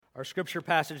Our scripture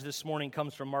passage this morning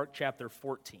comes from Mark chapter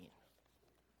 14.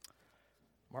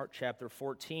 Mark chapter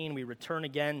 14, we return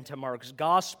again to Mark's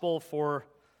gospel for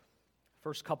the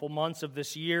first couple months of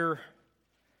this year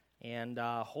and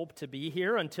hope to be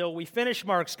here until we finish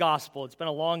Mark's gospel. It's been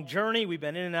a long journey. We've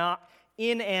been in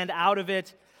and out of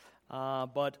it,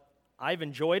 but I've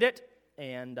enjoyed it,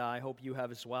 and I hope you have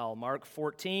as well. Mark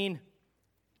 14,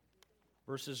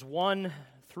 verses 1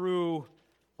 through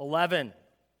 11.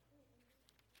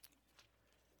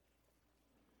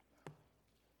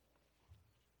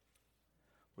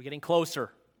 We're getting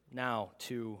closer now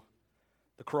to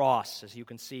the cross, as you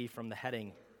can see from the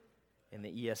heading in the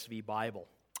ESV Bible.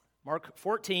 Mark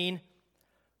 14,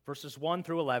 verses 1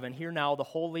 through 11. Hear now the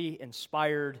holy,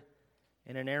 inspired,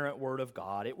 and inerrant word of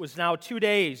God. It was now 2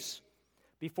 days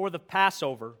before the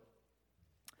Passover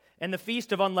and the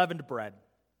Feast of Unleavened Bread.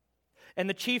 And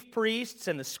the chief priests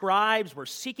and the scribes were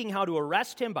seeking how to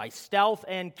arrest him by stealth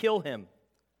and kill him.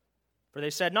 For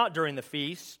they said, "Not during the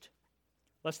feast,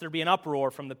 lest there be an uproar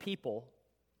from the people."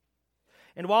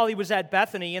 And while he was at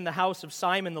Bethany in the house of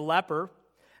Simon the leper,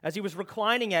 as he was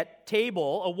reclining at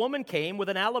table, a woman came with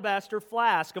an alabaster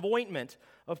flask of ointment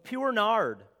of pure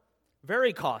nard,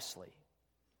 very costly.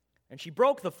 And she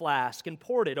broke the flask and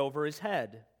poured it over his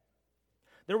head.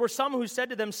 There were some who said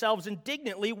to themselves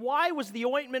indignantly, "Why was the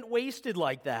ointment wasted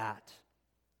like that?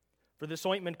 For this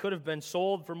ointment could have been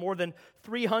sold for more than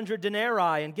 300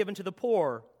 denarii and given to the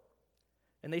poor."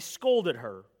 And they scolded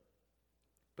her.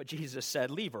 But Jesus said,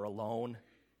 "Leave her alone.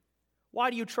 Why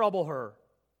do you trouble her?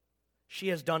 She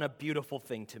has done a beautiful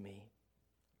thing to me.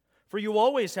 For you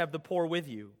always have the poor with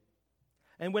you.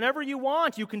 And whenever you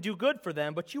want, you can do good for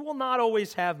them, but you will not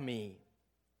always have me.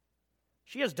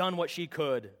 She has done what she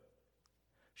could.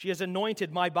 She has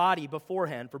anointed my body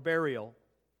beforehand for burial.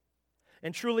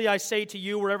 And truly I say to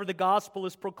you, wherever the gospel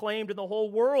is proclaimed in the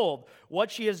whole world, what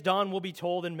she has done will be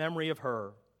told in memory of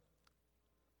her."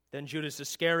 Then Judas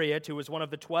Iscariot, who was one of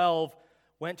the 12,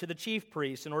 went to the chief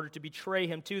priests in order to betray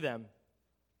him to them.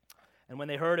 And when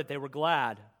they heard it, they were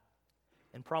glad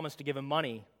and promised to give him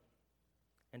money.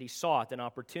 And he sought an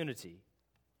opportunity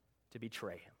to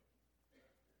betray him.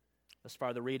 Thus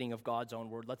far, the reading of God's own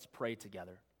word. Let's pray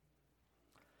together.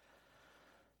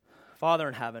 Father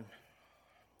in heaven,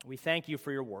 we thank you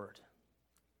for your word.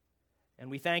 And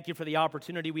we thank you for the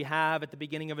opportunity we have at the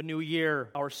beginning of a new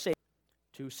year, our Savior,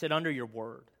 to sit under your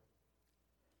word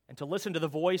and to listen to the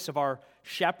voice of our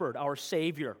shepherd, our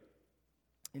Savior,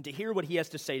 and to hear what he has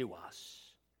to say to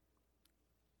us.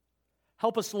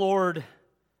 Help us, Lord,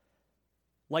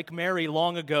 like Mary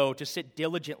long ago, to sit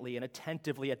diligently and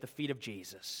attentively at the feet of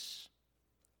Jesus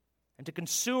and to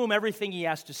consume everything he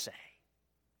has to say.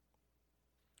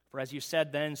 For as you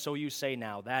said then, so you say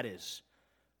now, that is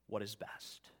what is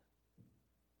best.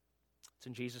 It's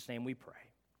in Jesus' name we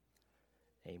pray.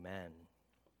 Amen.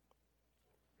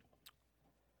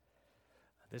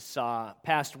 This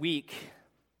past week,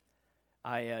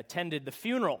 I attended the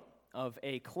funeral of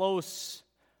a close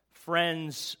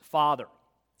friend's father.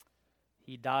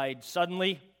 He died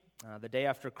suddenly the day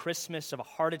after Christmas of a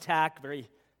heart attack, very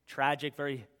tragic,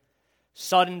 very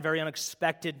sudden, very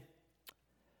unexpected.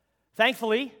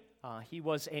 Thankfully, he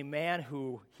was a man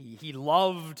who he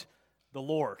loved the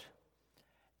Lord,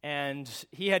 and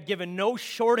he had given no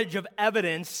shortage of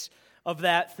evidence of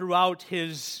that throughout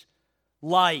his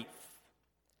life.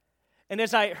 And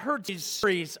as I heard these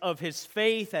stories of his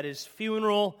faith at his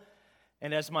funeral,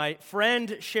 and as my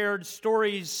friend shared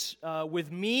stories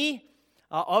with me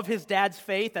of his dad's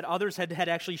faith that others had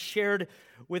actually shared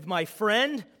with my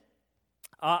friend,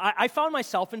 I found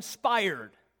myself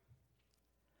inspired.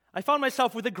 I found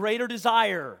myself with a greater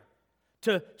desire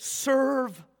to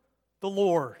serve the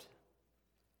Lord.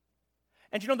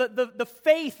 And you know, the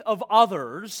faith of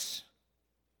others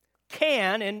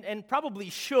can and probably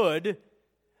should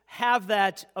have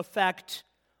that effect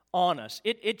on us.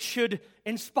 It should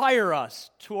inspire us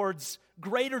towards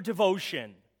greater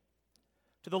devotion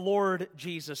to the Lord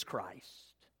Jesus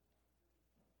Christ.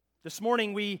 This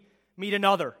morning we meet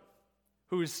another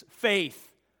whose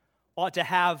faith ought to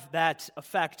have that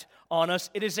effect on us.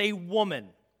 It is a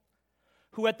woman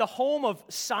who at the home of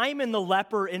Simon the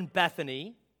leper in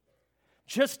Bethany,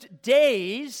 just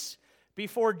days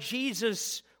before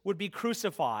Jesus would be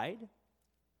crucified,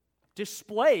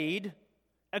 displayed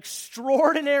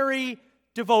extraordinary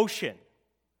devotion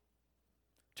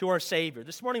to our Savior.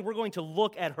 This morning we're going to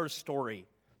look at her story,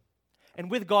 and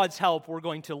with God's help we're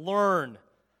going to learn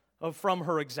from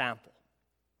her example.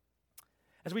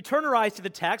 As we turn our eyes to the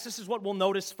text, this is what we'll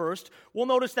notice first. We'll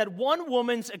notice that one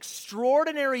woman's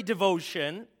extraordinary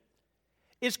devotion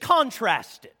is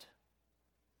contrasted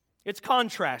It's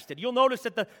contrasted. You'll notice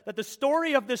that the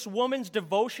story of this woman's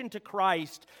devotion to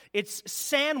Christ, it's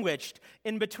sandwiched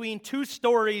in between two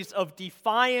stories of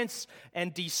defiance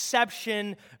and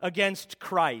deception against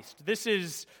Christ. This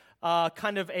is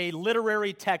kind of a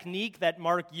literary technique that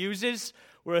Mark uses,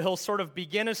 where he'll sort of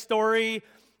begin a story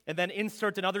and then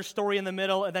insert another story in the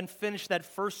middle and then finish that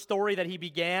first story that he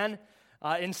began.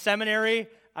 In seminary,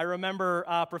 I remember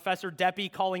Professor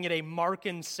Deppy calling it a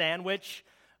Markan sandwich.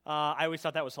 I always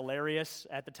thought that was hilarious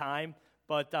at the time,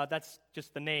 but that's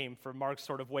just the name for Mark's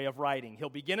sort of way of writing. He'll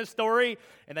begin a story,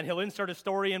 and then he'll insert a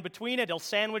story in between it. He'll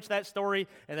sandwich that story,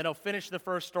 and then he'll finish the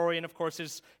first story. And, of course,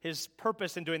 his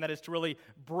purpose in doing that is to really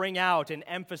bring out and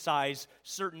emphasize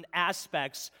certain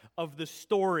aspects of the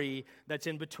story that's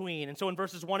in between. And so in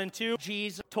verses 1 and 2,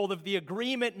 Jesus told of the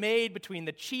agreement made between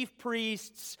the chief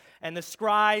priests and the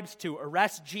scribes to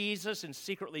arrest Jesus and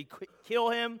secretly kill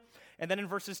him. And then in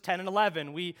verses 10 and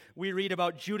 11, we read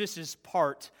about Judas's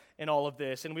part in all of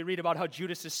this. And we read about how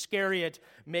Judas Iscariot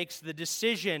makes the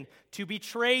decision to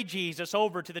betray Jesus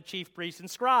over to the chief priests and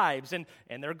scribes. And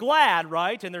they're glad,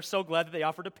 right? And they're so glad that they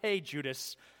offer to pay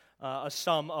Judas a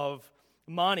sum of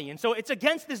money. And so it's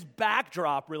against this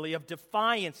backdrop, really, of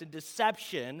defiance and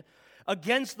deception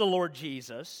against the Lord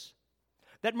Jesus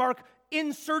that Mark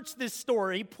inserts this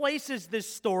story, places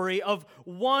this story of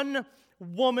one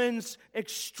woman's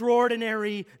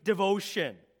extraordinary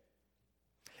devotion.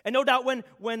 And no doubt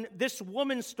when this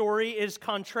woman's story is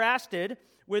contrasted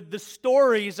with the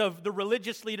stories of the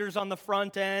religious leaders on the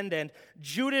front end and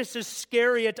Judas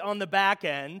Iscariot on the back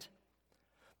end,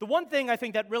 the one thing I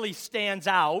think that really stands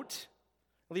out,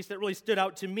 at least that really stood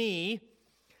out to me,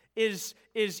 is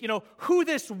who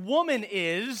this woman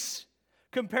is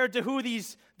compared to who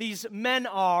these men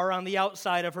are on the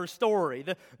outside of her story.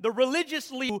 The religious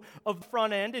leader of the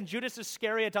front end and Judas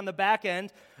Iscariot on the back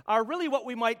end are really what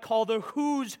we might call the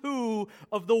who's who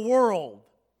of the world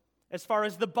as far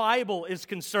as the Bible is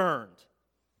concerned.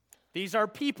 These are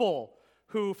people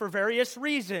who, for various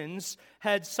reasons,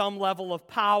 had some level of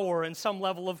power and some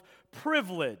level of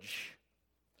privilege.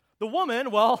 The woman,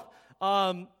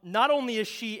 not only is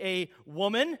she a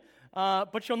woman,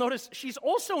 but you'll notice she's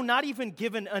also not even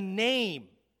given a name,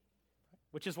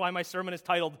 which is why my sermon is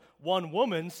titled One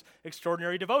Woman's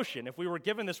Extraordinary Devotion. If we were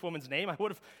given this woman's name, I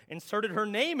would have inserted her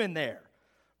name in there,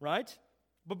 right?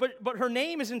 But her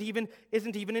name isn't even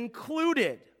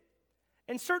included.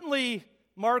 And certainly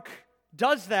Mark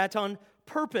does that on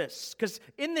purpose, because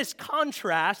in this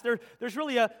contrast, there's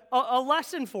really a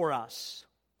lesson for us.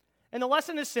 And the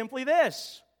lesson is simply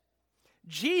this.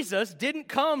 Jesus didn't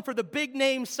come for the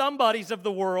big-name somebodies of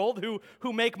the world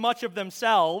who make much of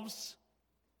themselves.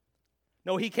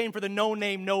 No, he came for the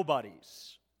no-name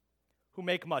nobodies who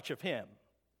make much of him.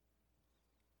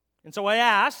 And so I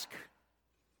ask,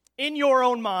 in your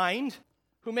own mind,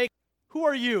 who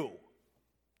are you?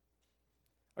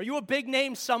 Are you a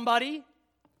big-name somebody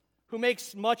who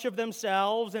makes much of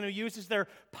themselves and who uses their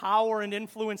power and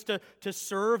influence to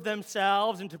serve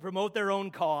themselves and to promote their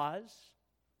own cause?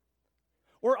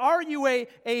 Or are you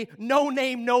a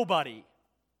no-name nobody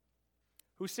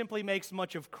who simply makes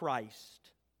much of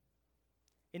Christ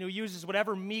and who uses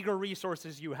whatever meager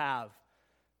resources you have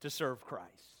to serve Christ?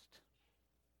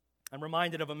 I'm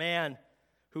reminded of a man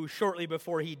who shortly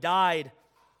before he died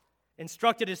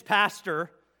instructed his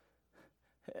pastor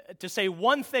to say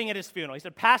one thing at his funeral. He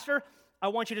said, "Pastor, I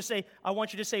want you to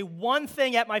say one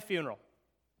thing at my funeral.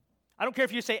 I don't care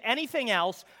if you say anything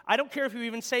else. I don't care if you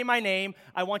even say my name.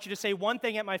 I want you to say one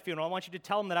thing at my funeral. I want you to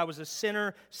tell them that I was a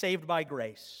sinner saved by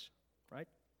grace." Right?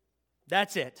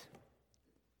 That's it.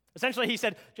 Essentially, he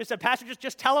said, "Pastor,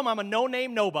 just tell them I'm a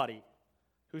no-name nobody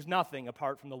who's nothing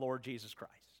apart from the Lord Jesus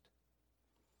Christ."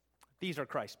 These are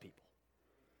Christ's people.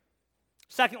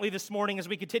 Secondly, this morning, as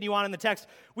we continue on in the text,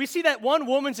 we see that one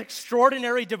woman's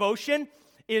extraordinary devotion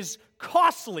is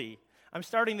costly. I'm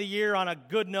starting the year on a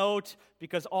good note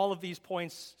because all of these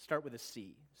points start with a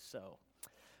C. So,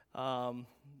 the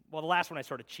last one I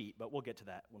sort of cheat, but we'll get to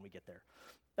that when we get there.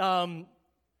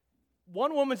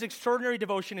 One woman's extraordinary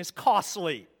devotion is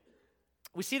costly.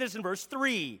 We see this in verse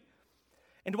 3.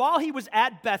 "And while he was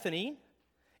at Bethany,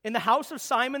 in the house of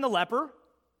Simon the leper,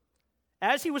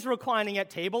 as he was reclining at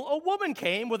table, a woman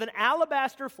came with an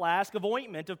alabaster flask of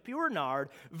ointment of pure nard,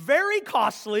 very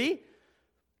costly,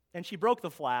 and she broke the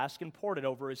flask and poured it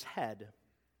over his head."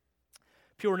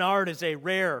 Pure nard is a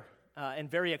rare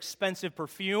and very expensive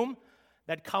perfume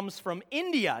that comes from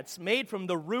India. It's made from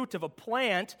the root of a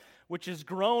plant which is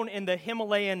grown in the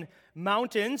Himalayan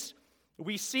mountains.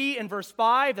 We see in verse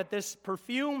 5 that this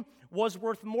perfume was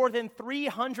worth more than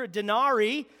 300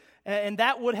 denarii, and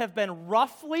that would have been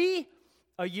roughly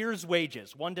a year's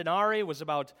wages. One denarius,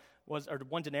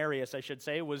 I should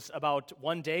say, was about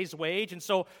 1 day's wage. And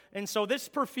so this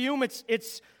perfume,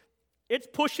 it's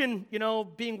pushing,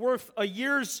 being worth a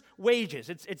year's wages.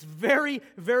 It's very,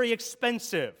 very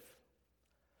expensive.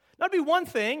 That'd be one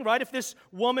thing, right, if this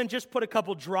woman just put a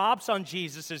couple drops on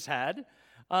Jesus' head.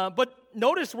 But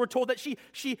notice we're told that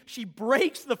she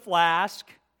breaks the flask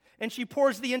and she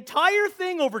pours the entire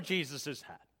thing over Jesus'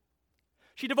 head.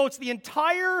 She devotes the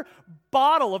entire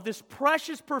bottle of this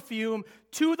precious perfume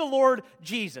to the Lord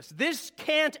Jesus. This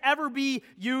can't ever be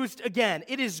used again.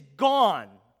 It is gone.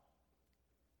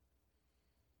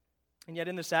 And yet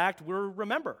in this act,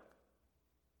 remember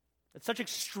that such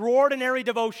extraordinary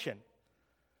devotion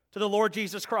to the Lord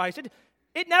Jesus Christ,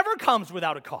 it never comes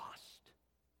without a cost.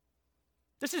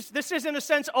 This is in a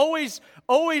sense always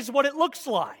what it looks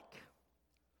like.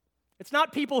 It's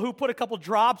not people who put a couple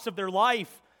drops of their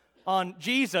life on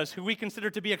Jesus who we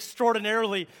consider to be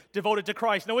extraordinarily devoted to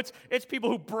Christ. No, it's people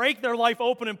who break their life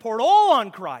open and pour it all on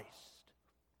Christ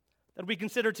that we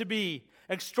consider to be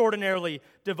extraordinarily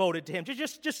devoted to Him.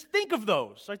 Just think of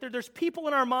those. Right? There's people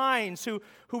in our minds who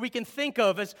we can think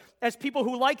of as people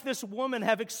who, like this woman,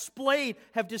 have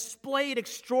displayed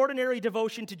extraordinary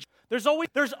devotion to Jesus.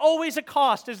 There's always a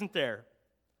cost, isn't there?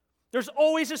 There's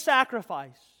always a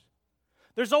sacrifice.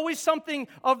 There's always something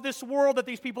of this world that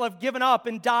these people have given up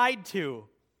and died to.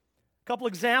 A couple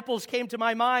examples came to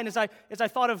my mind as I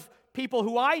thought of people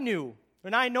who I knew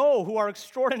and I know who are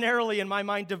extraordinarily, in my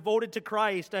mind, devoted to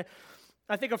Christ.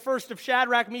 I think first of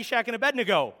Shadrach, Meshach, and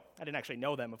Abednego. I didn't actually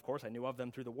know them, of course. I knew of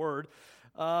them through the Word.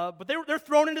 But they're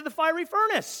thrown into the fiery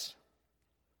furnace.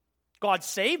 God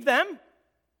saved them,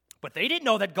 but they didn't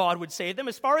know that God would save them.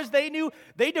 As far as they knew,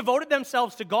 they devoted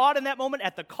themselves to God in that moment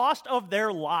at the cost of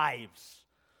their lives.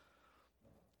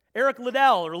 Eric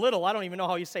Liddell, or Little, I don't even know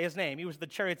how you say his name. He was the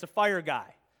Chariots of Fire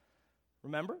guy.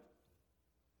 Remember?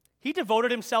 He devoted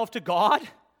himself to God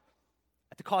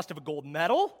at the cost of a gold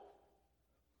medal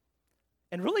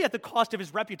and really at the cost of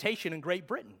his reputation in Great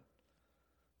Britain.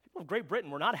 People of Great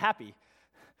Britain were not happy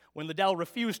when Liddell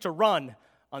refused to run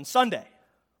on Sunday.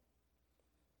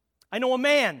 I know a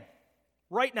man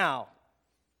right now.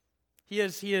 He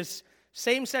is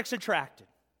same-sex attracted.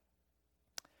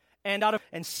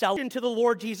 And sell into the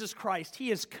Lord Jesus Christ. He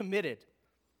is committed.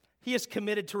 He is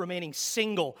committed to remaining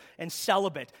single and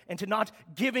celibate and to not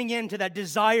giving in to that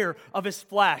desire of his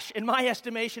flesh. In my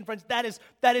estimation, friends, that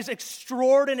is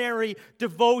extraordinary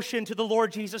devotion to the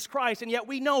Lord Jesus Christ. And yet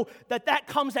we know that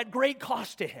comes at great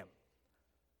cost to him.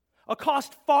 A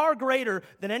cost far greater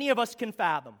than any of us can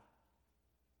fathom.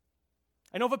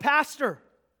 I know of a pastor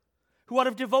who, out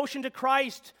of devotion to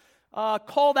Christ,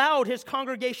 called out his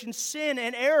congregation's sin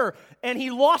and error, and he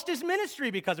lost his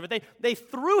ministry because of it. They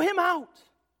threw him out.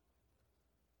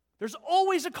 There's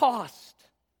always a cost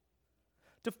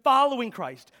to following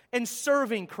Christ and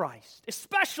serving Christ,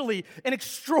 especially in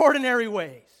extraordinary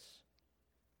ways.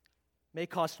 It may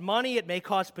cost money, it may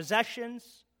cost possessions,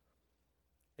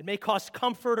 it may cost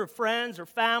comfort or friends or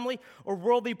family or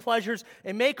worldly pleasures.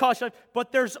 It may cost,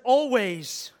 but there's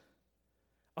always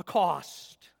a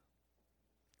cost.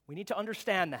 We need to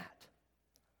understand that.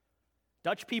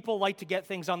 Dutch people like to get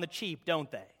things on the cheap, don't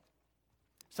they?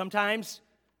 Sometimes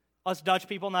us Dutch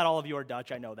people, not all of you are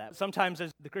Dutch, I know that. Sometimes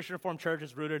the Christian Reformed Church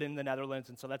is rooted in the Netherlands,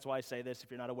 and so that's why I say this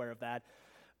if you're not aware of that.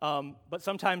 But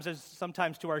sometimes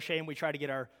to our shame, we try to get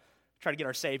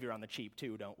our Savior on the cheap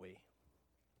too, don't we?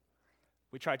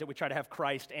 We try to have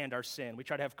Christ and our sin. We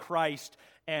try to have Christ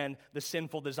and the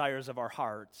sinful desires of our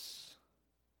hearts.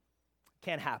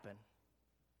 Can't happen.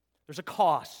 There's a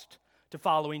cost to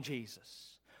following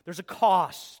Jesus. There's a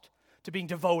cost to being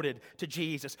devoted to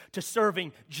Jesus, to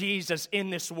serving Jesus in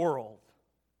this world.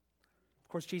 Of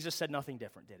course, Jesus said nothing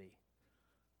different, did he?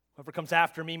 Whoever comes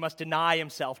after me must deny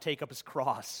himself, take up his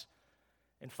cross,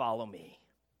 and follow me.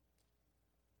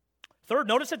 Third,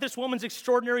 notice that this woman's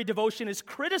extraordinary devotion is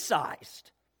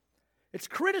criticized. It's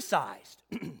criticized.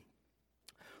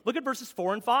 Look at verses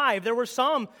 4 and 5. There were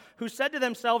some who said to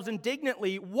themselves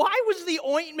indignantly, "Why was the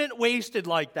ointment wasted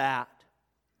like that?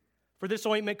 For this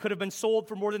ointment could have been sold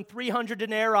for more than 300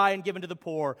 denarii and given to the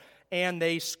poor." And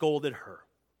they scolded her.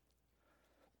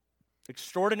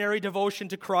 Extraordinary devotion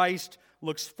to Christ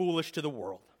looks foolish to the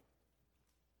world.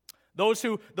 Those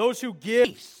who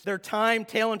give their time,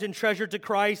 talent, and treasure to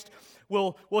Christ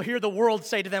will hear the world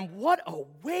say to them, "What a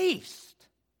waste!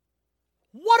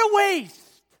 What a waste!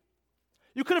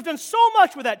 You could have done so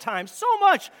much with that time, so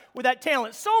much with that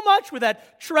talent, so much with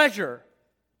that treasure.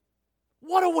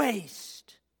 What a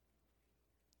waste!"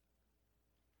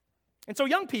 And so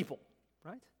young people,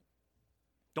 right?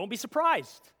 Don't be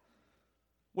surprised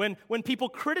when people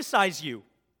criticize you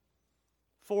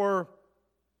for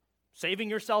saving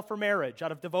yourself for marriage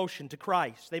out of devotion to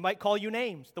Christ. They might call you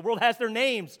names. The world has their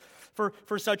names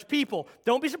for such people.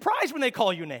 Don't be surprised when they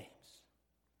call you names.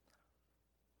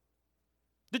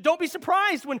 Don't be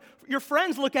surprised when your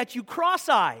friends look at you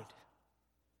cross-eyed.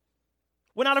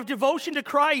 When out of devotion to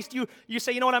Christ, you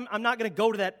say, you know what, I'm not going to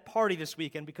go to that party this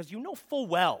weekend because you know full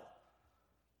well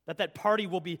that party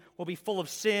will be full of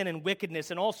sin and wickedness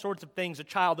and all sorts of things a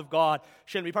child of God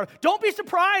shouldn't be part of. Don't be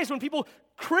surprised when people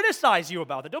criticize you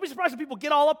about that. Don't be surprised when people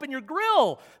get all up in your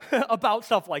grill about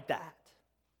stuff like that.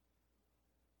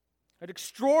 An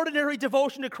extraordinary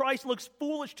devotion to Christ looks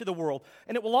foolish to the world,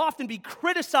 and it will often be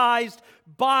criticized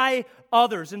by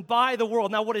others and by the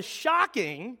world. Now, what is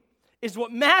shocking is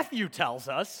what Matthew tells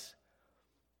us,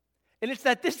 and it's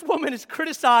that this woman is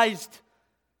criticized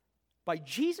by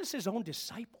Jesus' own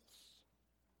disciples.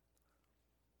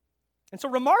 And so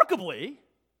remarkably,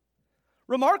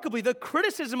 the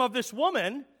criticism of this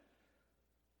woman,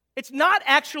 it's not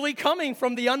actually coming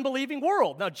from the unbelieving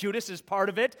world. Now, Judas is part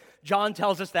of it. John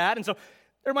tells us that. And so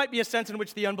there might be a sense in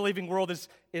which the unbelieving world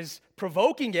is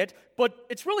provoking it, but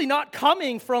it's really not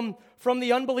coming from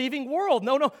the unbelieving world.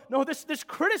 No, this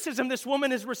criticism this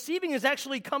woman is receiving is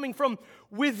actually coming from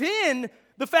within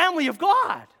the family of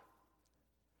God.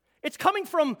 It's coming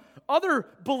from other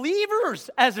believers,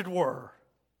 as it were.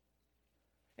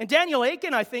 And Daniel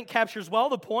Aiken, I think, captures well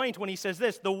the point when he says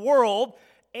this: the world,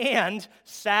 and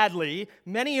sadly,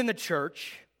 many in the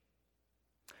church,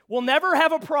 will never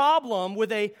have a problem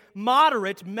with a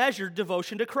moderate, measured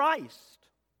devotion to Christ.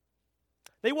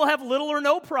 They will have little or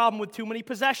no problem with too many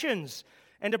possessions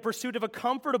and a pursuit of a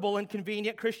comfortable and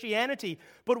convenient Christianity.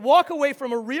 But walk away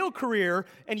from a real career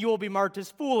and you will be marked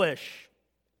as foolish,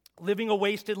 living a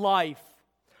wasted life.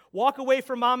 Walk away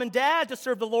from mom and dad to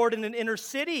serve the Lord in an inner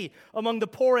city among the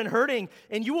poor and hurting,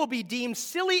 and you will be deemed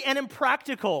silly and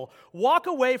impractical. Walk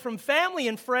away from family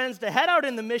and friends to head out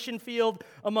in the mission field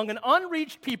among an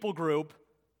unreached people group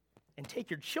and take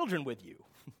your children with you.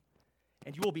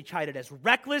 And you will be chided as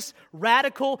reckless,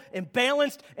 radical,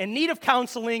 imbalanced, in need of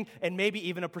counseling, and maybe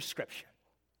even a prescription.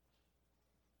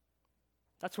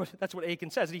 That's what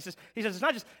Aiken says. And he says it's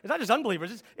not just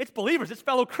unbelievers, it's believers, it's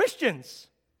fellow Christians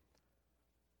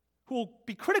who will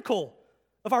be critical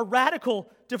of our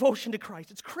radical devotion to Christ.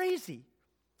 It's crazy.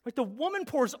 Right? The woman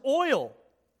pours oil.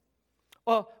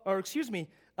 Right?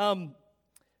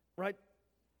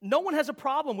 No one has a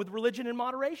problem with religion in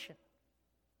moderation.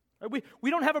 Right?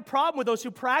 We don't have a problem with those who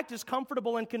practice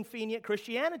comfortable and convenient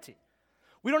Christianity.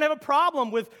 We don't have a problem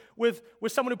with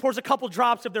someone who pours a couple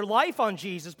drops of their life on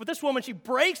Jesus. But this woman, she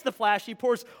breaks the flash. She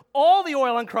pours all the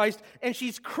oil on Christ, and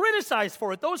she's criticized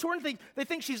for it. Those who aren't, they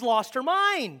think she's lost her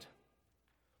mind.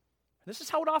 This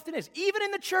is how it often is. Even in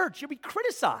the church, you'll be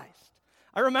criticized.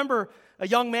 I remember a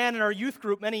young man in our youth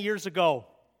group many years ago.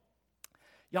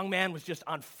 Young man was just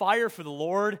on fire for the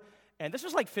Lord. And this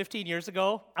was like 15 years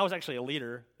ago. I was actually a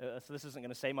leader, so this isn't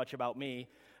going to say much about me.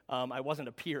 I wasn't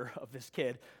a peer of this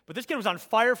kid. But this kid was on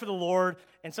fire for the Lord,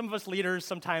 and some of us leaders,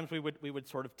 sometimes we would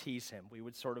sort of tease him. We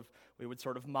would sort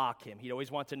of mock him. He'd always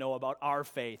want to know about our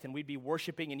faith, and we'd be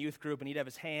worshiping in youth group, and he'd have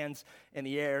his hands in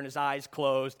the air and his eyes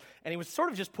closed, and he was sort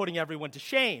of just putting everyone to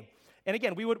shame. And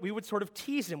again, we would sort of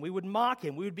tease him. We would mock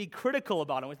him. We would be critical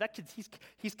about him. That kid,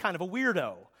 he's kind of a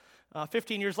weirdo.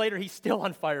 15 years later, he's still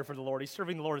on fire for the Lord. He's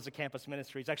serving the Lord as a campus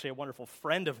ministry. He's actually a wonderful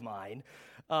friend of mine.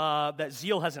 That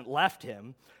zeal hasn't left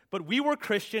him. But we were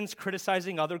Christians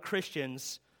criticizing other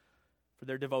Christians for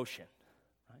their devotion.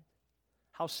 Right?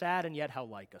 How sad and yet how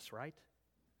like us, right?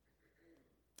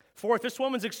 Fourth, this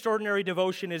woman's extraordinary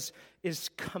devotion is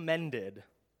commended.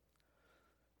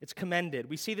 It's commended.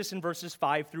 We see this in verses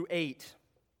 5 through 8.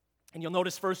 And you'll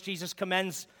notice first Jesus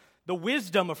commends the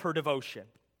wisdom of her devotion.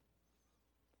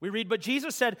 We read, "But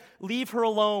Jesus said, 'Leave her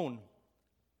alone.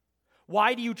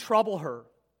 Why do you trouble her?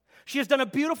 She has done a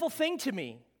beautiful thing to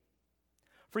me.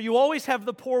 For you always have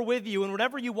the poor with you, and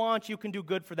whatever you want, you can do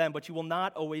good for them, but you will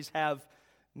not always have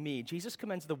me.'" Jesus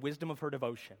commends the wisdom of her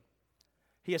devotion.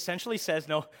 He essentially says,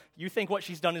 no, you think what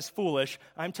she's done is foolish.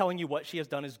 I'm telling you what she has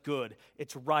done is good.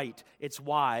 It's right. It's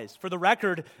wise. For the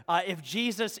record, if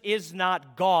Jesus is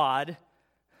not God,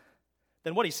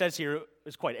 then what he says here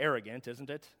is quite arrogant, isn't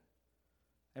it?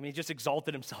 I mean, he just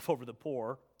exalted himself over the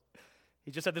poor.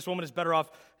 He just said this woman is better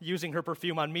off using her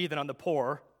perfume on me than on the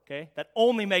poor. Okay? That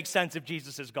only makes sense if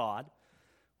Jesus is God,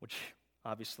 which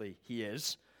obviously he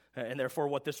is. And therefore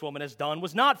what this woman has done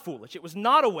was not foolish. It was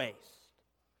not a waste.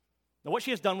 Now, what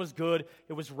she has done was good,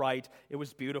 it was right, it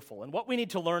was beautiful. And what we need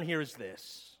to learn here is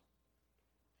this.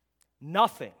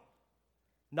 Nothing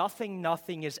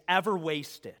is ever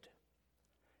wasted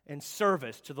in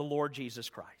service to the Lord Jesus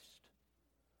Christ.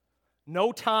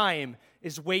 No time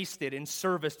is wasted in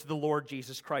service to the Lord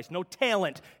Jesus Christ. No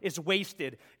talent is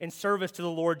wasted in service to the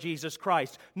Lord Jesus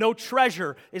Christ. No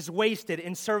treasure is wasted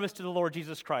in service to the Lord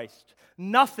Jesus Christ.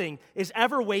 Nothing is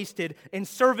ever wasted in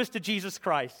service to Jesus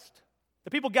Christ.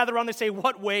 The people gather around and say,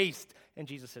 "What waste?" And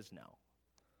Jesus says, No,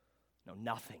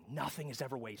 nothing. Nothing is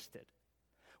ever wasted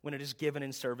when it is given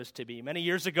in service to me. Many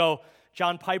years ago,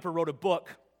 John Piper wrote a book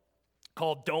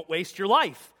called Don't Waste Your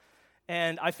Life.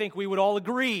 And I think we would all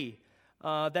agree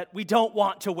that we don't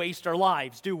want to waste our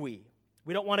lives, do we?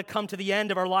 We don't want to come to the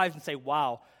end of our lives and say,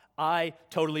 wow, I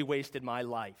totally wasted my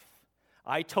life.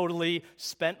 I totally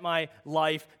spent my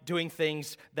life doing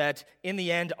things that in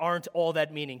the end aren't all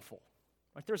that meaningful.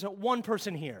 Right? There's not one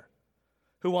person here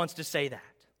who wants to say that.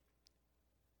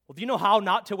 Well, do you know how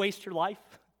not to waste your life?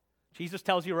 Jesus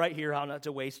tells you right here how not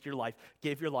to waste your life.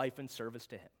 Give your life in service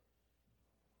to Him.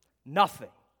 Nothing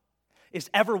is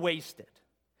ever wasted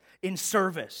in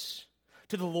service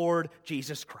to the Lord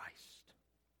Jesus Christ.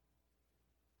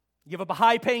 You give up a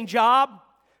high-paying job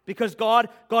because God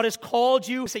has called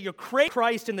you. Say you're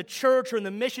Christ in the church or in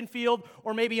the mission field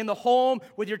or maybe in the home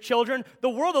with your children. The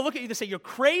world will look at you and say, you're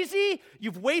crazy.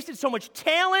 You've wasted so much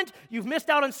talent. You've missed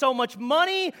out on so much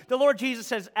money. The Lord Jesus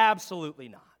says, absolutely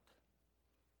not.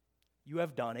 You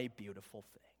have done a beautiful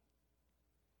thing.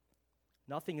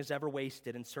 Nothing is ever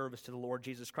wasted in service to the Lord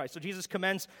Jesus Christ. So Jesus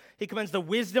commends the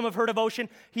wisdom of her devotion.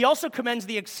 He also commends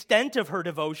the extent of her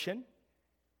devotion.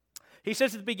 He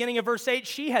says at the beginning of verse 8,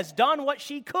 she has done what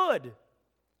she could.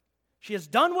 She has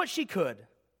done what she could.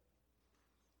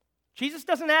 Jesus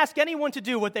doesn't ask anyone to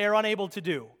do what they are unable to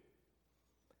do.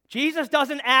 Jesus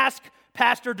doesn't ask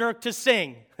Pastor Dirk to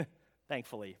sing,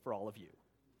 thankfully for all of you.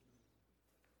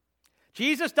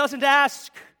 Jesus doesn't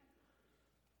ask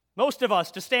most of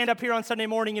us to stand up here on Sunday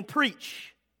morning and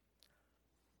preach.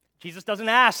 Jesus doesn't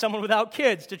ask someone without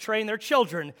kids to train their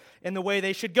children in the way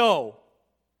they should go.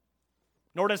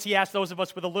 Nor does He ask those of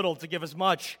us with a little to give as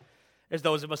much as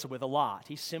those of us with a lot.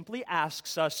 He simply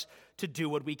asks us to do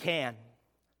what we can.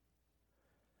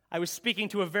 I was speaking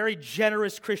to a very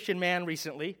generous Christian man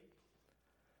recently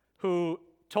who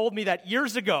told me that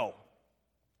years ago,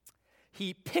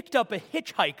 he picked up a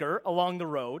hitchhiker along the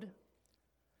road,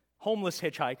 homeless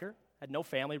hitchhiker, had no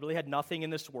family, really had nothing in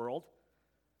this world.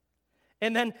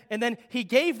 And then he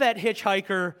gave that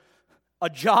hitchhiker a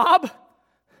job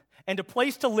and a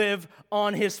place to live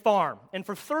on his farm. And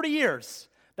for 30 years,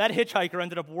 that hitchhiker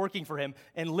ended up working for him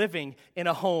and living in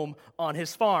a home on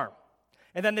his farm.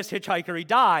 And then this hitchhiker, he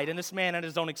died, and this man at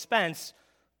his own expense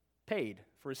paid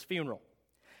for his funeral.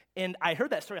 And I heard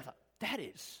that story, I thought, that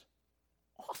is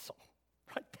awesome.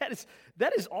 Right?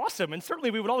 That is awesome, and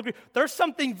certainly we would all agree. There's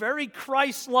something very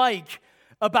Christ-like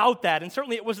about that, and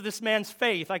certainly it was this man's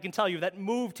faith, I can tell you, that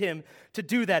moved him to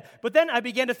do that. But then I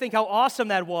began to think how awesome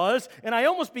that was, and I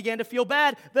almost began to feel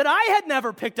bad that I had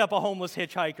never picked up a homeless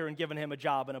hitchhiker and given him a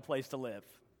job and a place to live.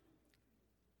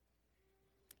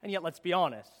 And yet, let's be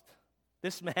honest,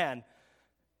 this man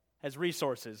has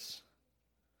resources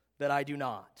that I do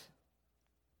not.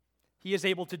 He is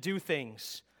able to do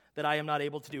things that I am not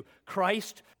able to do.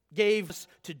 Christ gave us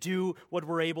to do what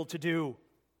we're able to do.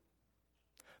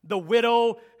 The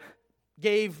widow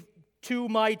gave 2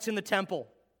 mites in the temple.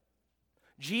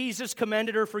 Jesus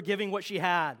commended her for giving what she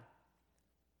had.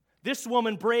 This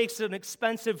woman breaks an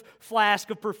expensive flask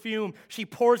of perfume. She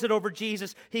pours it over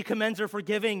Jesus. He commends her for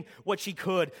giving what she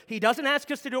could. He doesn't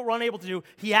ask us to do what we're unable to do.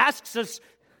 He asks us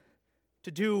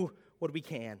to do what we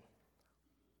can.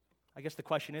 I guess the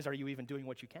question is, are you even doing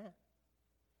what you can?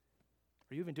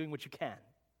 Are you even doing what you can?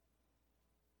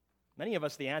 Many of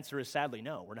us, the answer is sadly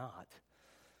no, we're not.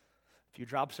 A few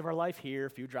drops of our life here, a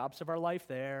few drops of our life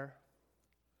there.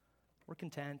 We're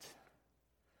content.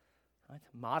 Right?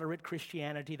 Moderate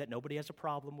Christianity that nobody has a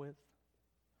problem with.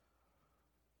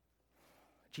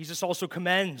 Jesus also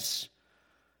commends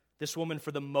this woman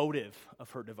for the motive of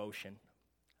her devotion.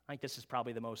 I think this is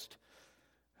probably the most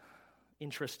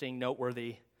interesting,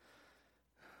 noteworthy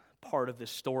part of this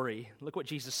story. Look what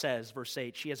Jesus says, verse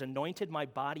 8. She has anointed my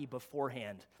body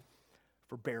beforehand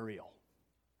for burial.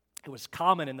 It was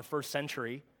common in the first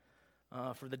century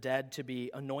for the dead to be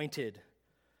anointed.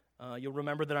 You'll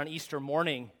remember that on Easter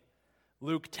morning,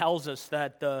 Luke tells us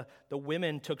that the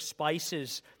women took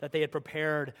spices that they had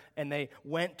prepared and they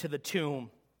went to the tomb.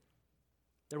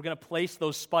 They were going to place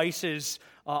those spices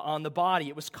on the body.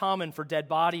 It was common for dead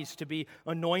bodies to be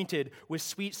anointed with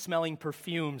sweet-smelling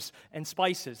perfumes and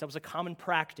spices. That was a common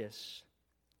practice.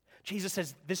 Jesus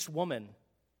says, this woman,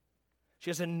 she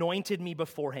has anointed me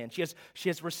beforehand. She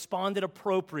has responded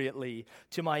appropriately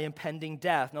to my impending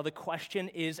death. Now the question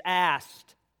is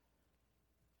asked,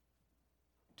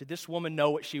 Did this woman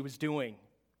know what she was doing?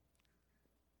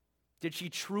 Did she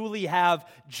truly have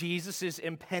Jesus'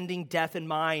 impending death in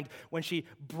mind when she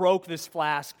broke this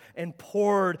flask and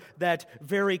poured that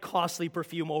very costly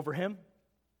perfume over him?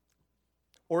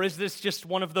 Or is this just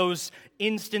one of those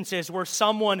instances where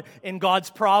someone in God's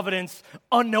providence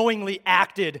unknowingly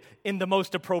acted in the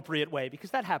most appropriate way? Because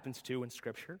that happens too in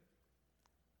Scripture.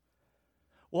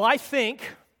 Well, I think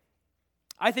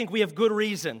we have good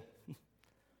reason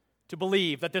to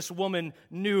believe that this woman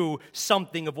knew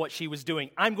something of what she was doing.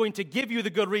 I'm going to give you the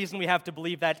good reason we have to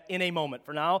believe that in a moment.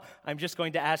 For now, I'm just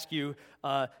going to ask you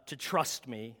to trust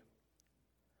me.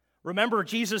 Remember,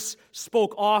 Jesus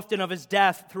spoke often of his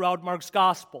death throughout Mark's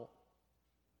gospel.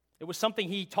 It was something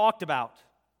he talked about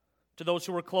to those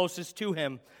who were closest to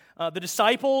him. The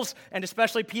disciples, and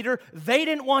especially Peter, they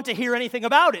didn't want to hear anything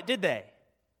about it, did they?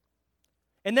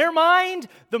 In their mind,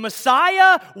 the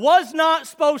Messiah was not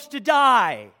supposed to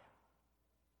die.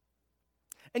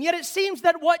 And yet it seems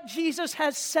that what Jesus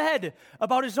has said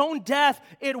about his own death,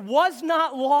 it was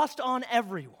not lost on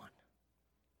everyone.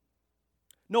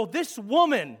 No, this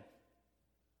woman,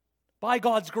 by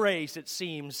God's grace, it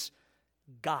seems,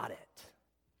 got it.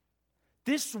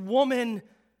 This woman,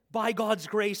 by God's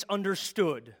grace,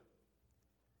 understood.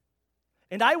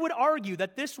 And I would argue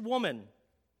that this woman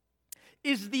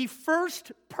is the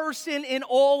first person in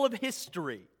all of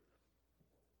history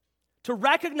to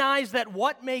recognize that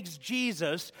what makes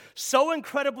Jesus so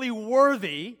incredibly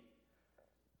worthy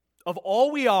of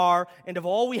all we are and of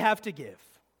all we have to give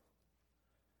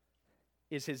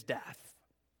is his death.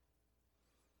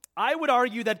 I would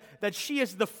argue that she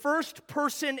is the first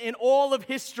person in all of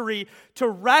history to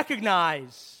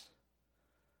recognize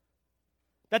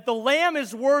that the Lamb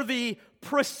is worthy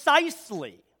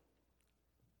precisely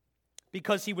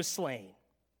because he was slain.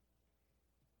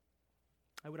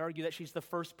 I would argue that she's the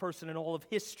first person in all of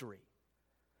history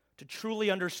to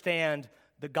truly understand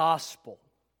the gospel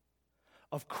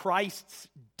of Christ's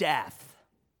death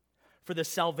for the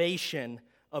salvation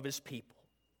of his people.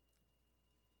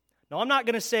 Now, I'm not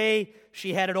going to say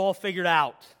she had it all figured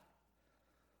out.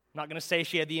 I'm not going to say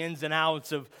she had the ins and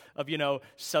outs of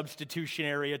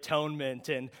substitutionary atonement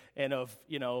and of,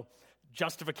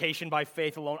 justification by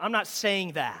faith alone. I'm not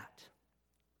saying that.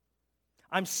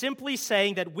 I'm simply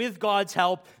saying that with God's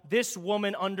help, this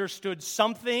woman understood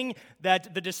something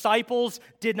that the disciples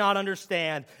did not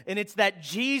understand. And it's that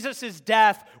Jesus'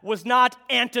 death was not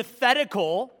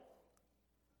antithetical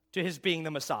to his being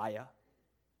the Messiah.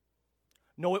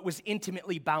 No, it was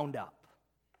intimately bound up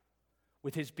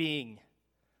with his being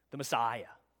the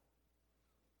Messiah.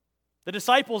 The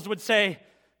disciples would say,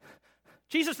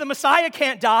 Jesus, the Messiah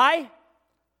can't die.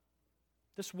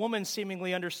 This woman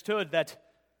seemingly understood that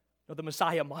no, the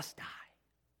Messiah must die.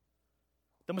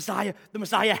 The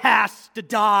Messiah has to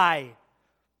die.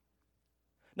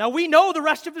 Now we know the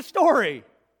rest of the story.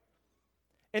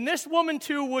 And this woman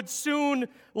too would soon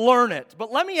learn it.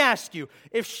 But let me ask you,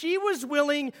 if she was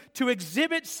willing to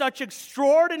exhibit such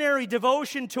extraordinary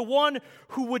devotion to one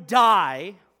who would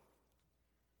die,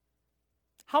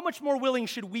 how much more willing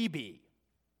should we be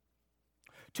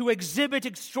to exhibit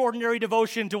extraordinary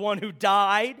devotion to one who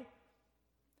died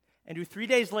and who 3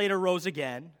 days later rose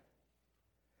again,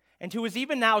 and who is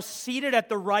even now seated at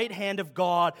the right hand of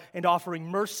God and offering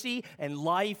mercy and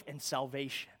life and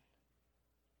salvation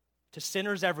to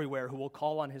sinners everywhere who will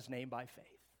call on his name by faith?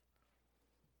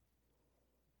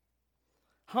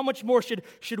 How much more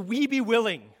should we be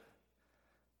willing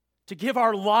to give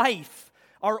our life,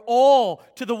 our all,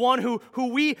 to the one who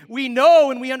we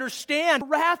know and we understand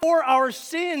wrath for our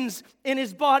sins in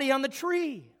his body on the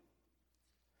tree,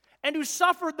 and who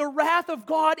suffered the wrath of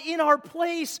God in our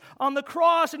place on the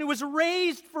cross, and who was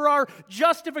raised for our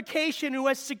justification, who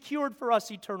has secured for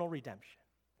us eternal redemption?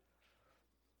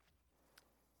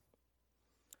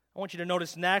 I want you to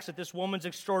notice next that this woman's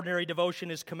extraordinary devotion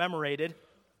is commemorated.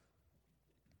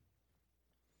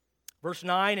 Verse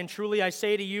 9, and truly I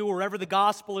say to you, wherever the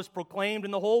gospel is proclaimed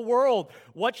in the whole world,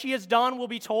 what she has done will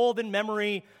be told in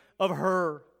memory of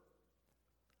her.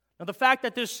 Now, the fact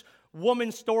that this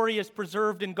woman's story is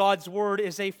preserved in God's word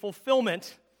is a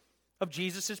fulfillment of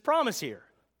Jesus' promise here.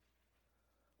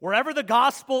 Wherever the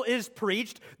gospel is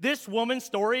preached, this woman's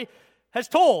story has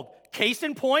told. Case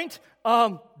in point,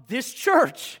 this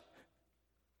church.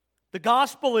 The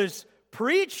gospel is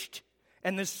preached,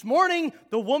 and this morning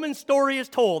the woman's story is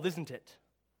told, isn't it?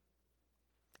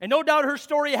 And no doubt her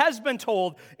story has been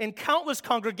told in countless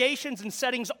congregations and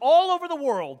settings all over the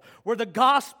world where the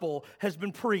gospel has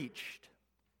been preached.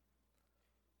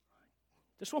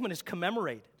 This woman is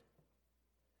commemorated.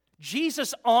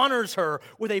 Jesus honors her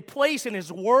with a place in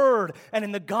his word and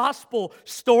in the gospel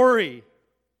story.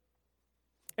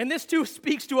 And this too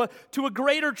speaks to a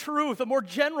greater truth, a more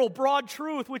general, broad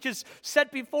truth, which is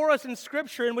set before us in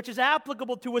Scripture and which is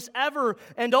applicable to us ever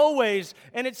and always.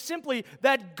 And it's simply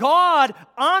that God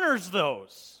honors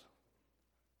those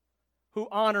who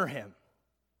honor Him.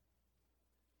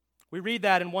 We read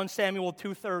that in 1 Samuel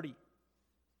 2:30.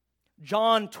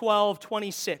 John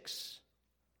 12:26.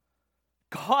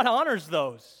 God honors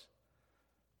those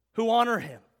who honor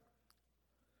Him.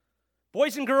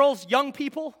 Boys and girls, young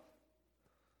people,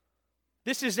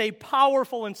 this is a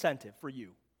powerful incentive for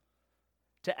you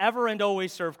to ever and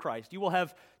always serve Christ. You will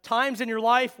have times in your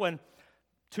life when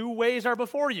two ways are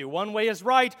before you. One way is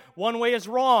right, one way is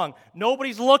wrong.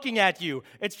 Nobody's looking at you.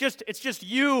 It's just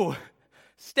you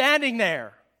standing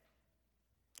there.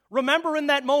 Remember in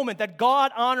that moment that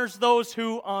God honors those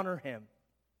who honor Him.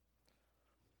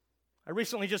 I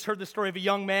recently just heard the story of a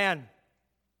young man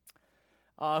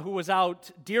who was out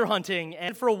deer hunting,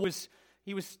 and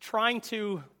he was trying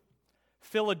to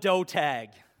fill a doe tag.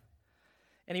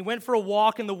 And he went for a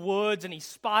walk in the woods, and he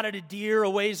spotted a deer a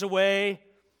ways away.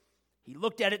 He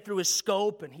looked at it through his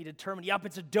scope, and he determined, yep,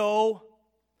 it's a doe.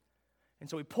 And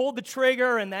so he pulled the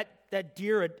trigger, and that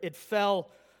deer, it fell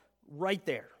right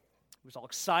there. He was all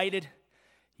excited.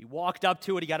 He walked up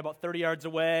to it. He got about 30 yards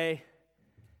away,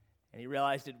 and he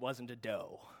realized it wasn't a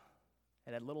doe.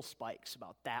 It had little spikes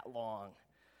about that long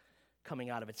coming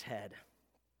out of its head.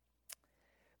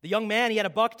 The young man, he had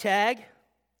a buck tag,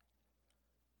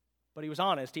 but he was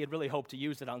honest. He had really hoped to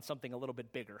use it on something a little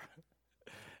bit bigger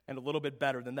and a little bit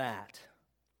better than that.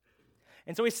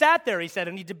 And so he sat there, he said,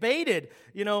 and he debated,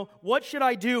 what should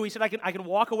I do? He said, I can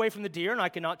walk away from the deer and I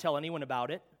cannot tell anyone about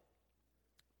it.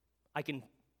 I can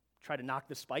try to knock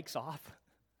the spikes off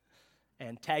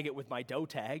and tag it with my doe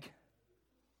tag.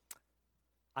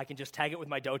 I can just tag it with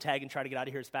my doe tag and try to get out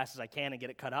of here as fast as I can and get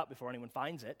it cut up before anyone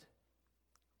finds it.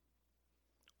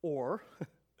 Or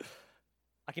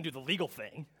I can do the legal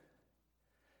thing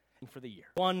for the year.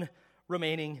 One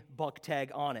remaining buck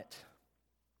tag on it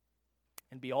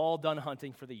and be all done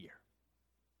hunting for the year.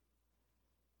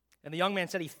 And the young man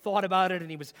said he thought about it and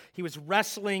he was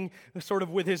wrestling sort of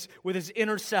with his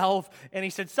inner self, and he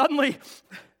said suddenly,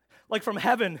 like from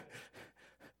heaven,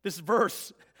 this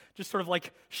verse just sort of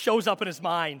like shows up in his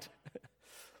mind.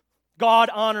 God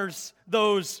honors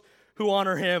those who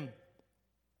honor Him.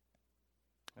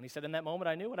 And he said, in that moment,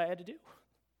 I knew what I had to do.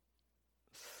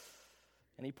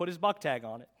 And he put his buck tag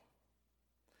on it.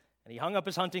 And he hung up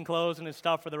his hunting clothes and his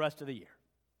stuff for the rest of the year.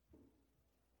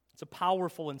 It's a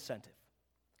powerful incentive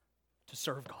to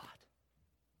serve God.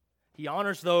 He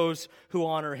honors those who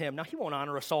honor Him. Now, He won't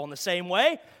honor us all in the same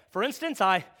way. For instance,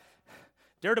 I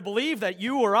dare to believe that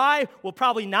you or I will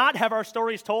probably not have our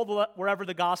stories told wherever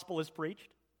the gospel is preached.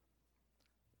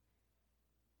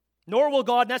 Nor will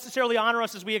God necessarily honor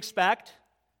us as we expect.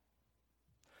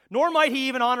 Nor might He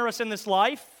even honor us in this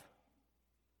life.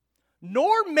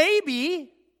 Nor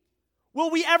maybe will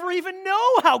we ever even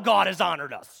know how God has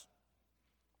honored us.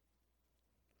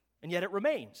 And yet it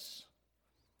remains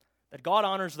that God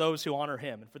honors those who honor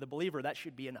Him. And for the believer, that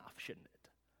should be enough, shouldn't it?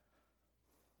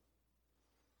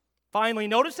 Finally,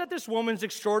 notice that this woman's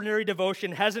extraordinary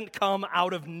devotion hasn't come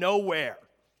out of nowhere.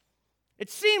 It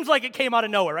seems like it came out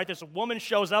of nowhere, right? This woman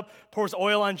shows up, pours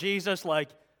oil on Jesus, like,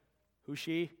 who's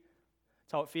she?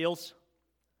 That's how it feels.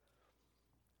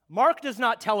 Mark does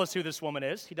not tell us who this woman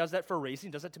is. He does that for a reason.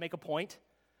 He does that to make a point.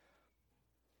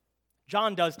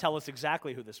 John does tell us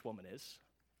exactly who this woman is.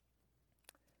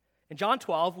 In John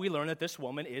 12, we learn that this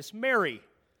woman is Mary,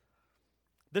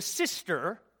 the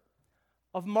sister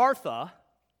of Martha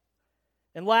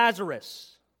and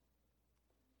Lazarus.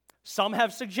 Some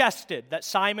have suggested that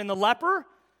Simon the leper,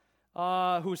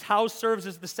 whose house serves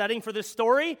as the setting for this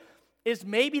story, is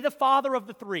maybe the father of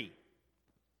the three.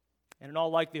 And in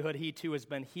all likelihood, he too has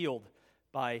been healed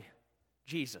by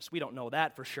Jesus. We don't know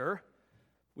that for sure.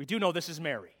 We do know this is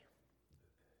Mary.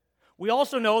 We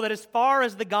also know that as far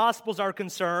as the Gospels are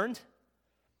concerned,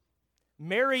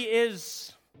 Mary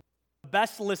is the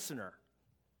best listener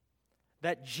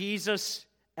that Jesus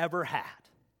ever had.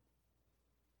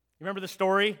 You remember the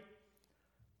story?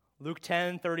 Luke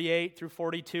 10, 38 through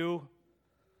 42.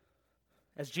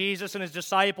 As Jesus and His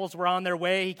disciples were on their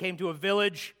way, He came to a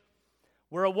village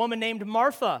where a woman named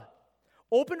Martha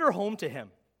opened her home to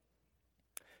Him.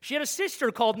 She had a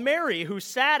sister called Mary who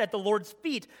sat at the Lord's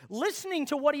feet listening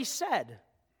to what He said.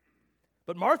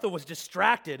 But Martha was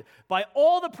distracted by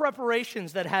all the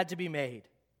preparations that had to be made.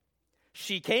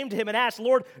 She came to Him and asked,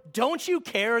 Lord, don't you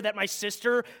care that my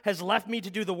sister has left me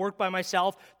to do the work by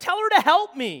myself? Tell her to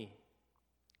help me.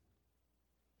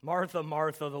 Martha,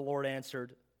 Martha, the Lord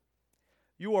answered,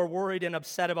 you are worried and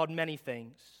upset about many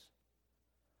things,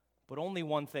 But only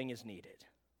one thing is needed.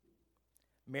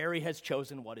 Mary has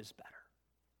chosen what is better,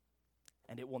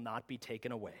 and it will not be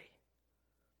taken away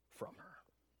from her.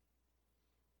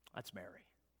 That's Mary.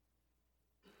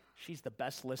 She's the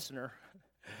best listener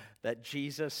that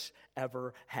Jesus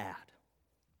ever had.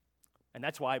 And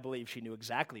that's why I believe she knew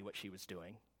exactly what she was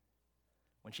doing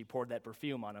when she poured that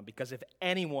perfume on him, because if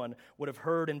anyone would have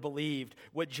heard and believed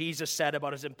what Jesus said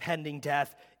about his impending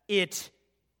death, it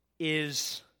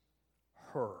is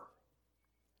her.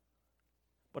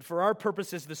 But for our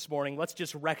purposes this morning, let's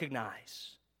just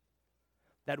recognize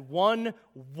that one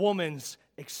woman's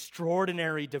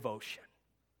extraordinary devotion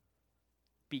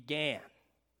began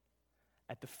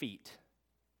at the feet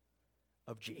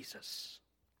of Jesus.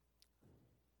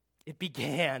 It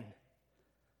began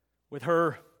with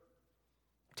her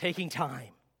taking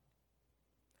time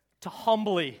to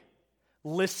humbly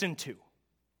listen to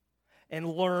and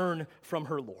learn from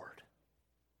her Lord.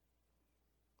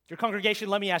 Your congregation,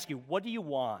 let me ask you, what do you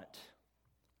want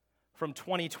from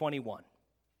 2021?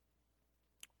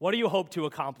 What do you hope to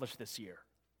accomplish this year?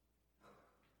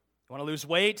 You want to lose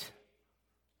weight?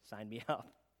 Sign me up.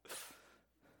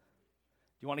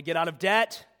 You want to get out of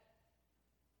debt?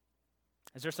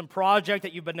 Is there some project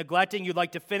that you've been neglecting you'd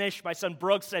like to finish? My son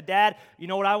Brooks said, Dad, you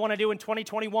know what I want to do in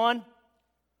 2021?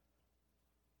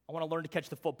 I want to learn to catch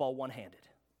the football one-handed.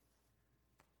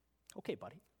 Okay,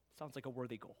 buddy. Sounds like a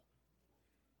worthy goal.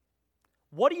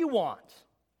 What do you want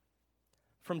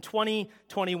from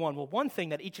 2021? Well, one thing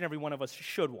that each and every one of us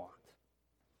should want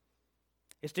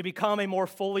is to become a more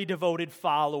fully devoted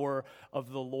follower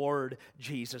of the Lord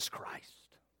Jesus Christ.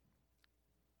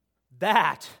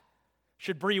 That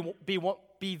should be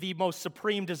the most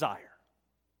supreme desire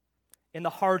in the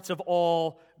hearts of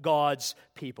all God's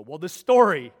people. Well, the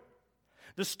story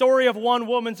of one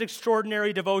woman's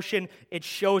extraordinary devotion, it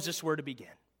shows us where to begin.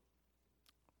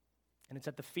 And it's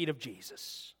at the feet of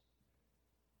Jesus,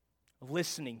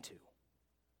 listening to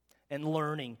and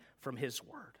learning from his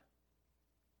word.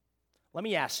 Let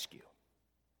me ask you,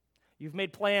 you've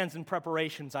made plans and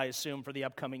preparations, I assume, for the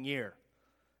upcoming year.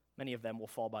 Many of them will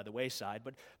fall by the wayside,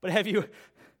 but have you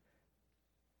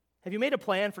made a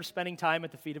plan for spending time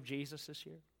at the feet of Jesus this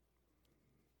year?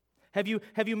 Have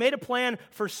you made a plan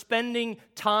for spending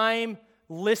time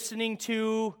listening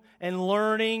to and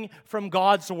learning from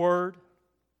God's word?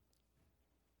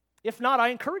 If not, I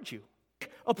encourage you.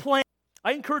 A plan.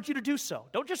 I encourage you to do so.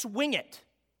 Don't just wing it.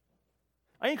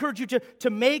 I encourage you to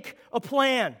make a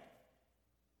plan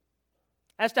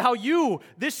as to how you,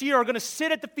 this year, are going to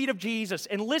sit at the feet of Jesus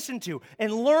and listen to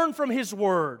and learn from his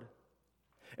word,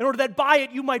 in order that by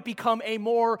it you might become a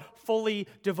more fully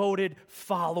devoted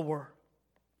follower.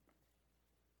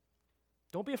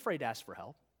 Don't be afraid to ask for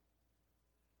help.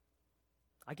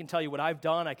 I can tell you what I've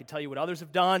done. I can tell you what others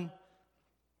have done.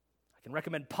 I can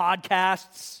recommend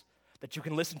podcasts that you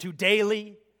can listen to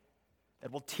daily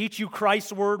that will teach you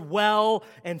Christ's word well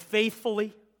and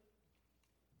faithfully.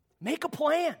 Make a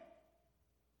plan.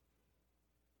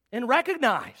 And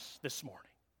recognize this morning,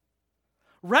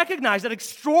 recognize that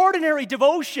extraordinary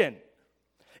devotion,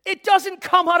 it doesn't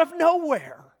come out of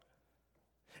nowhere.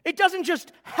 It doesn't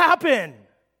just happen.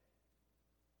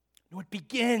 No, it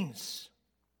begins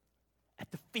at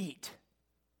the feet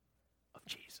of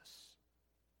Jesus.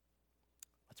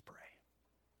 Let's pray.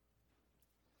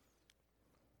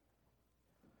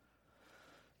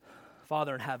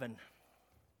 Father in heaven,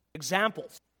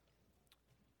 examples.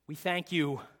 We thank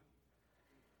you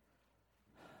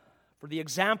for the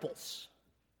examples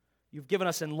you've given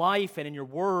us in life and in your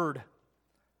word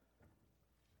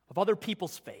of other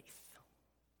people's faith.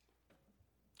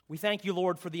 We thank you,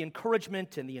 Lord, for the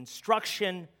encouragement and the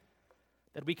instruction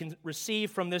that we can receive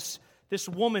from this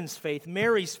woman's faith,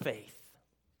 Mary's faith,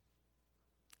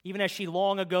 even as she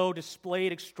long ago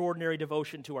displayed extraordinary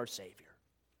devotion to our Savior.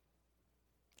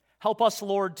 Help us,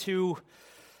 Lord, to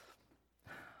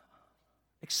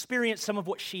experience some of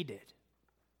what she did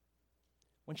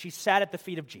when she sat at the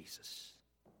feet of Jesus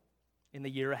in the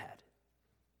year ahead.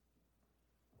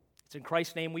 It's in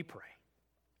Christ's name we pray.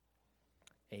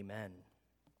 Amen.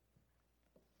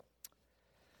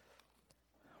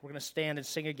 We're going to stand and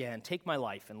sing again. Take my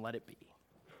life and let it be.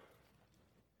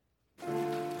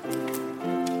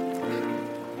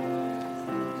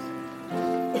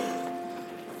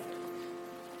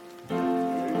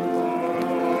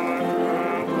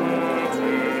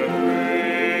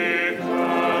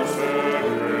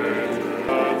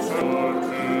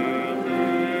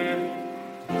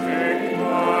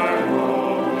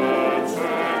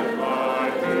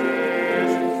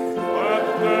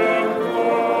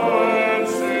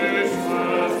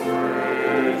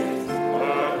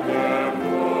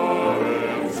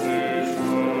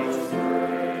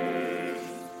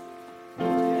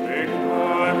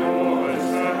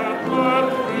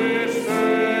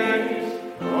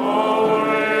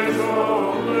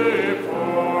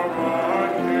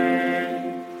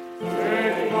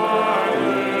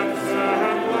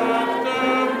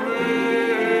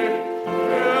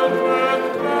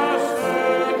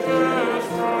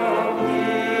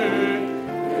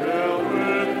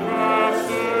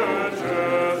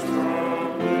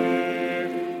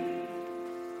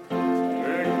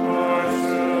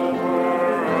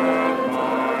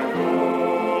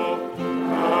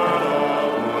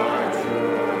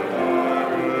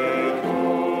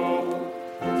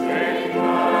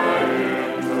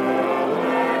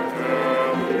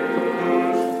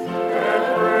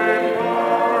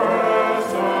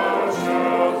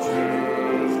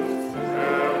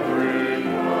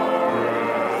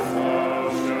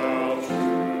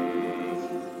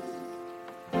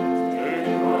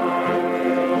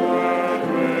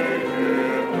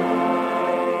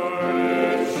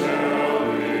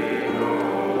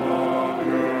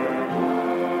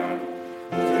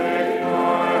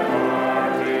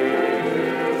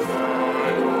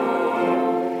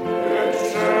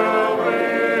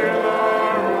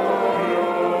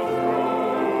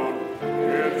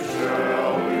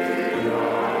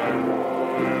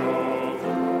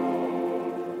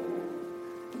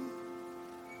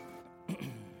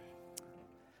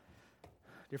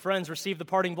 friends, receive the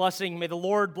parting blessing. May the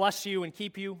Lord bless you and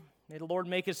keep you. May the Lord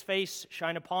make his face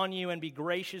shine upon you and be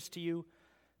gracious to you.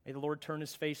 May the Lord turn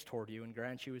his face toward you and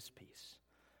grant you his peace.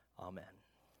 Amen.